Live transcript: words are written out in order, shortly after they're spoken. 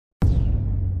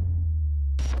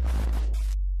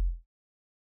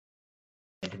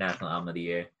international album of the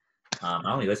year. I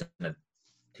only listened to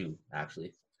 2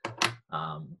 actually.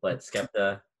 But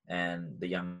Skepta and the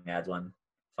Young Ads one,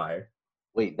 fire.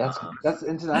 Wait, that's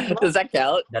international? Does that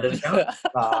count? That doesn't count.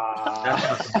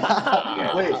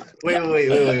 Wait. When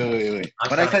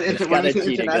I said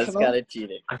international, That's kind of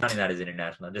cheating. I'm counting that as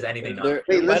international. Just anything. There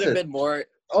Wait, might have listen. been more.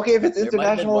 okay, if it's There might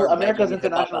have been more international, America's banging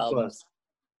hip-hop international to us. albums.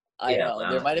 I Yeah, know.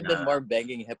 well, There might have been nah. more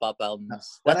banging hip hop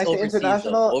albums. When That's I say overseas.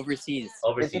 international- Though. Overseas.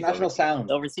 International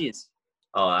sound. Overseas.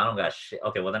 Oh, I don't got shit.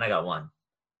 Okay, well then I got one.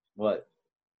 What?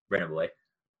 Burna Boy.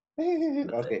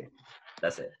 Okay.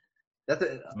 That's it. That's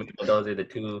it. Those are the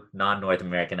 2 non-North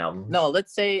American albums. No,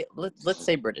 let's say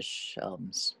British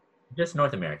albums. Just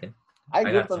North American. I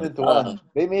got grouped them some- into one.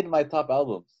 They made my top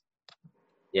albums.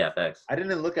 Yeah, facts. I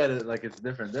didn't look at it like it's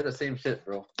different. They're the same shit,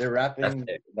 bro. They're That's rapping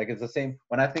it. like it's the same.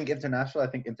 When I think international, I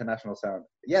think international sound.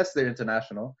 Yes, they're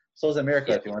international. So is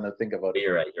America, Yeah. if you want to think about it.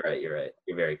 You're right.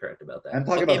 You're very correct about that. I'm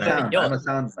talking Okay, about but sound. yo- I'm a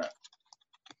sound fan.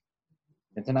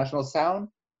 International sound.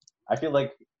 I feel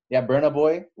like Burna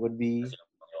Boy would be. That's the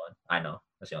only one I know.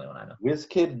 That's the only one I know.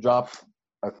 Wizkid dropped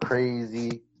a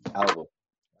crazy album.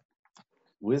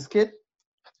 Wizkid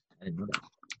I didn't know that.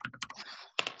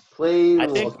 play. I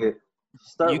think Okay.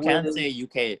 Start You can with say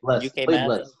UK. Bless. UK Play man.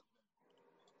 Bless.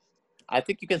 I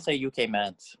think you can say UK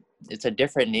man. It's a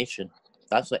different nation.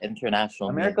 That's what international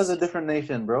America's a means. different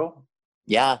nation, bro.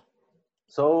 Yeah.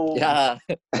 So Yeah.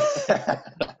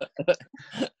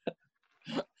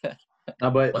 no,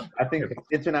 but I think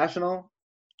international.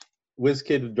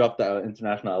 Wizkid dropped the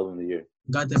international album of the year.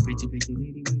 Got the pretty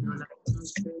lady with no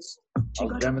stress. I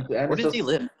was jamming to, and Where it's does he just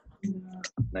live?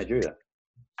 Nigeria.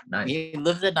 Nice. He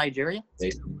lives in Nigeria?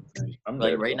 I'm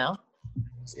Like there, right bro. now?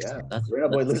 Yeah. That's Burna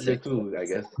Boy that's lives there sick. too, I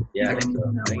guess. Yeah, I think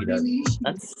so. I think he does.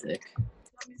 That's sick.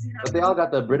 But they all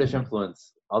got the British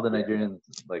influence. All the Nigerians,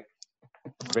 like,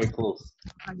 very close.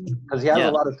 Because he has Yeah.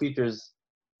 a lot of features.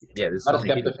 Yeah, this is Got a so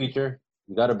many Skepta people. feature.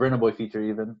 You got a Burna Boy feature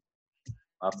even.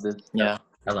 Off this. Yeah.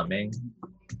 LMA,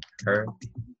 her.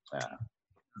 Yeah.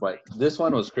 But this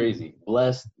one was crazy.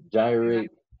 Blessed,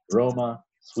 Gyrate, Roma,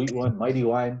 Sweet One, Mighty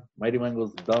Wine. Mighty Wine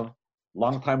goes dumb.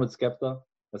 Long Time with Skepta.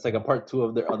 That's like a part 2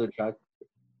 of their other track.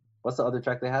 What's the other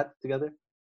track they had together?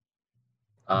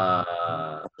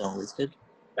 Song was good.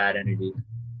 Bad Energy.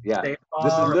 Yeah. They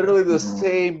This is are- literally the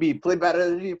same beat. Play Bad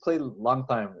Energy, play Long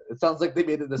Time. It sounds like they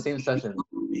made it the same session.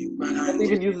 And they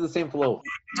even use the same flow.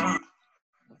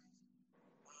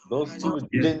 Those two,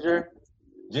 Ginger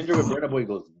with Burna Boy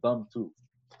goes dumb too.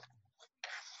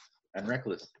 And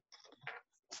Reckless.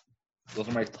 Those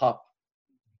are my top.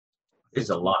 This is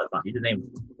a lot of fun. You just named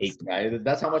 8. Yeah,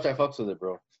 that's how much I fucks with it,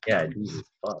 bro. Yeah, Jesus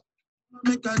fuck.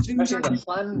 Especially the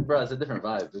sun, bro, it's a different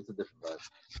vibe. It's a different vibe.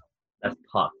 That's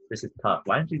tough. This is tough.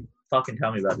 Why don't you fucking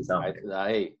tell me about this album?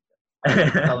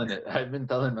 I've been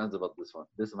telling mans about this one.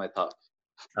 This is my top.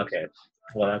 Okay.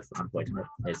 Well, that's unfortunate.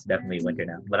 It's definitely winter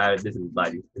now. But this is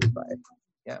vibey. This is vibe.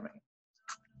 Yeah, man.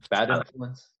 Bad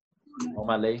Influence.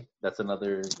 Omale. That's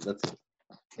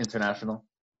international.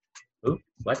 Who?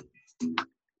 What?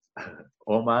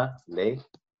 Omale.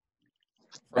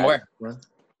 From where? Influence.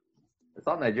 It's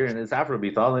all Nigerian. It's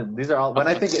Afrobeats. These are all. When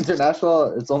I think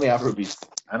international, it's only Afrobeats.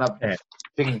 I'm not Yeah.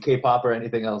 picking K-pop or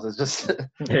anything else. It's just.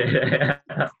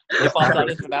 K-pop's not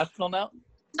international now?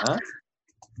 Huh?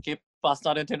 K-pop's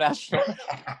not international?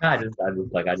 I just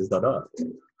don't know.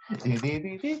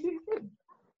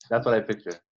 That's what I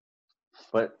picture.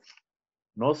 But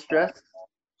no stress.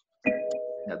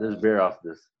 Yeah, there's beer off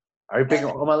this. Are you picking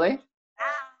Omale?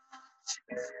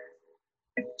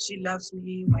 She loves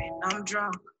me when I'm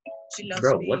drunk. She loves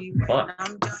Bro, me what the when fuck?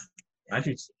 I'm drunk. Why'd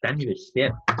you send me this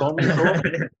shit? Call me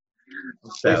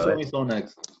so. Say me so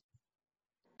next.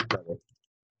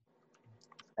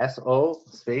 SO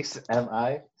space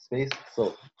MI space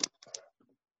so.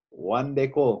 One day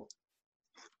call.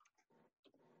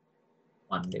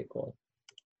 One day call.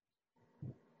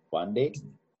 One day.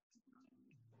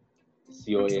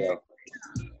 COAL.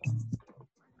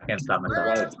 I can't stop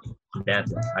myself. I'm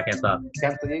dancing. I can't stop. It's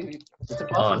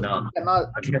impossible. Oh, no. You cannot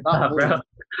I can't not stop, bro.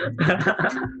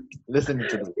 listen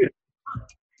to this.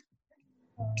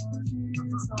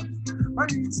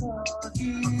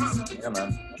 Yeah,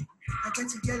 man.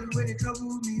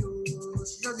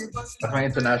 That's my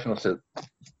international shit.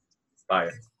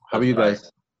 Fire. How are you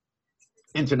guys?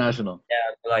 International. Yeah,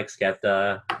 I like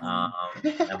Skepta.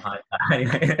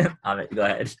 Anyway, go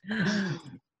ahead.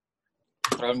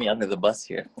 Throwing me under the bus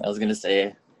here. I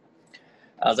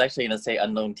was actually gonna say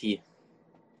Unknown T.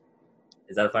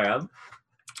 Is that a fire album?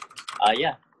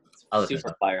 Yeah. I'll listen to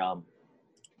Super it. fire album.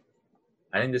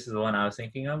 I think this is the one I was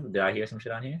thinking of. Did I hear some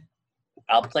shit on here?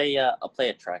 I'll play a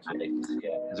track here.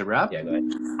 Is it rap? Yeah, go ahead.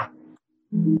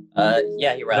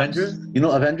 Yeah, he raps. Avengers? You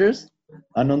know Avengers?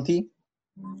 Unknown T?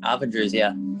 Avengers,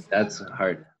 yeah. That's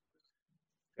hard.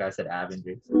 Guy said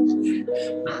Avengers.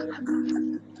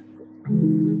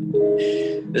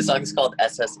 This song's called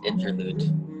SS Interlude.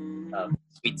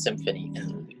 Sweet Symphony.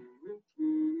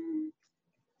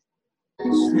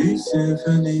 Sweet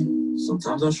symphony.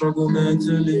 Sometimes I struggle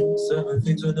mentally. 7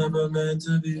 things were never meant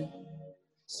to be.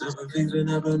 7 things were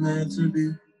never meant to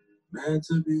be. Meant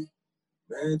to be.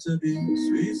 Meant to be.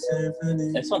 Sweet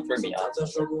symphony. This one for me, Sometimes I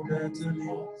struggle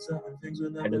mentally. 7 things were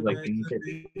I never just like meant thinking to shit.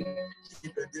 be.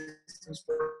 Keep a distance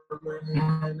from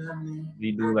my enemy.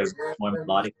 We do like more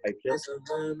melodic type shit. It's a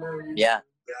memory. Yeah,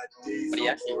 Got days but he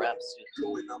of actually raps.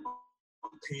 blowing up my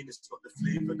penis from the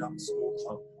flavor that I'm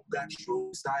smoking. Back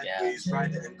road, Yeah. sideways,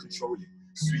 riding and controlling.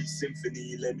 Sweet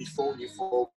symphony, let me phone you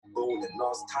for gold. And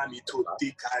last time you took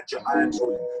dick, I had your eye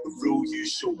rolling. The real you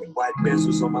showed me. White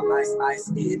bezels on my nice ice,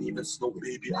 it ain't even snow,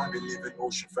 baby. I've been living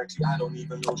ocean, frankly, I don't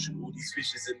even ocean. All these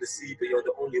fishes in the sea, but you're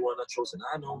the only one I chose, and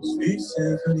I know. Sweet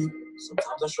symphony,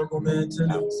 sometimes I struggle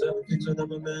mentally. 7 things were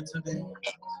never meant to be. 7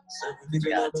 things were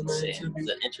Yeah, never it's meant insane. to be. It's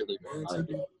an interlude. Meant to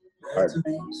be. Meant to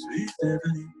be. Sweet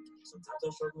symphony. Sometimes I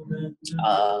struggle mentally.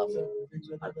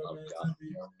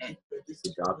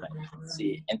 Good job, man. Let's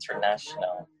see,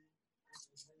 international.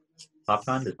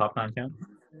 Popcorn? Does popcorn count?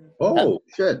 Oh,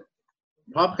 shit.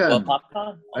 Popcorn. Well,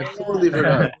 popcorn? I totally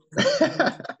forgot.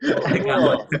 I got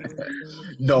one.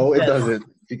 No, it Yes. doesn't.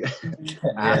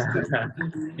 Yeah.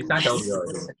 It's not over.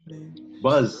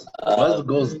 Buzz. Buzz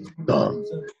goes dumb.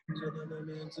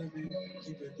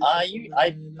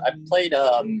 I played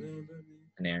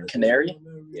Canary. Canary.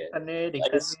 Yeah, I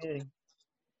just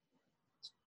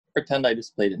pretend I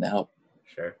just played it now.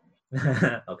 sure.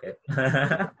 Okay.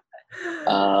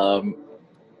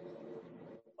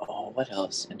 Oh, what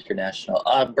else? International.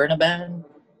 Burnaban.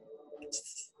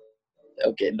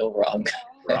 Okay, no, wrong.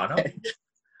 Toronto?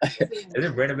 Is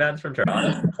it Brandon Bands from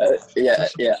Toronto? Yeah.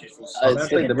 Oh,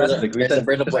 that's like domestic. We There's a said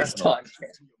Burna Boy international. song.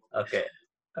 Okay.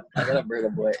 I got a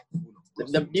Burna Boy.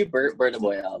 The new Burna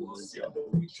Boy album is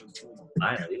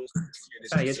I know.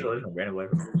 I used to listen to Brandon Boy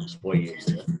for 4 years.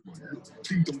 Is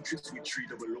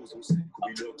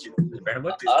it Brandon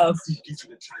Boy? Huh?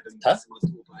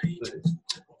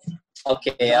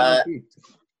 Okay,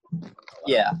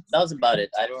 yeah, that was about it.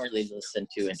 I don't really listen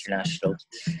to international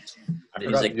I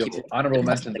music. forgot your honorable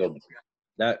mention though.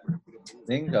 That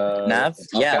thing. Nav?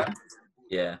 Yeah.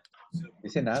 Yeah. You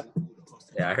say Nav?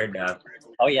 Yeah, I heard that.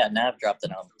 Oh yeah, Nav dropped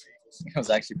an album. It was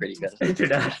actually pretty good.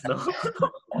 International.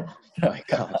 Oh my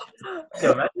god.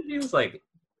 Yo, imagine he was like,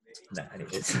 nah,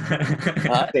 anyways.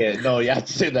 Huh? Yeah, no, you have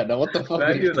to say that. Now, what the fuck?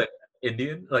 Imagine he was like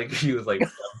Indian, like he was like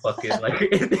fucking like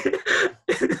Indian.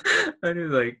 And he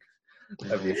was like,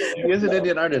 that'd be He is an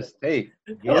Indian artist. Hey,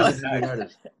 he is an Indian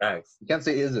artist. Facts. You can't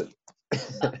say he isn't.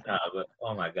 Nah, but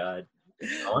oh my god.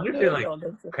 I wonder if they're like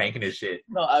cranking his shit.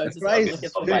 No, I was just Christ, looking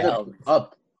for things my are album.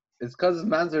 up. It's because his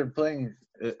mans are playing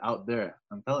it out there.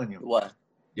 I'm telling you. What?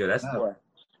 Yo, that's Yeah. What?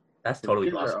 that's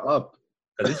totally Things are possible. up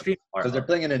Because this stream are because they're up.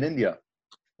 playing it in India.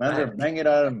 Mans are Right. banging it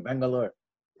out in Bangalore.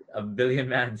 A billion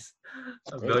mans.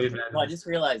 A billion No, I mans. just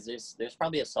realized there's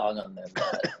probably a song on there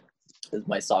that is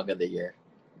my song of the year.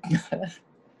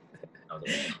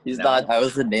 He's not. I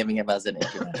wasn't naming him as an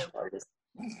international artist.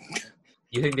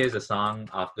 You think there's a song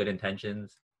off Good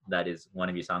Intentions that is one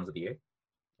of your songs of the year?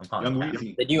 I'm calling Young it.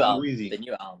 Weezy. The new Young album. Weezy. The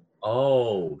new album.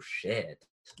 Oh shit.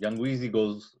 Young Weezy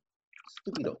goes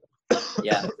stupido.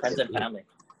 Yeah, Friends and Family.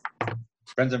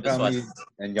 Friends and This one. Family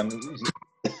and Young Weezy.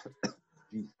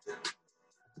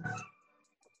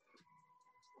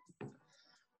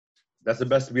 That's the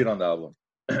best beat on the album.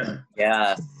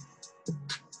 Yeah.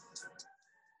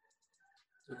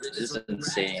 This is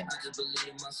insane.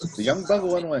 The Young Thug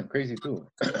one went crazy too.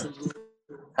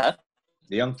 Huh?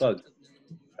 The Young Thug.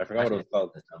 I forgot what it was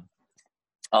called.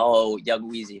 Oh, Young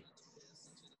Weezy.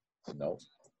 No.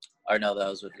 Or no, that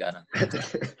was with Ghana.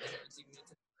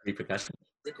 Repercussion.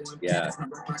 Yeah.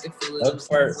 Thug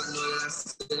part.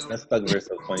 That's Thug verse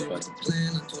of 2020.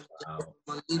 Wow.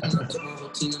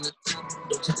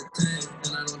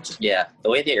 Yeah, the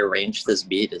way they arranged this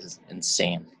beat is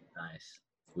insane. Nice.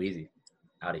 Wheezy.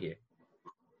 Out of here.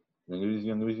 Young Weezy,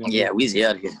 Young Weezy, Young Yeah, Weezy. Weezy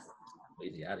out of here.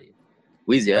 Wheezy out of here.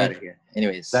 Weezy out of here.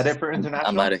 Anyways, Is that it for international?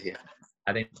 I'm out of here.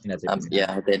 I think that's it.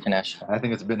 Yeah, the international. I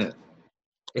think it's been it.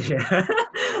 Yeah.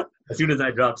 As soon as I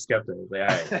dropped Skepta, I was like,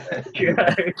 all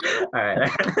right. All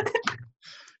right.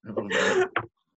 Oh, man.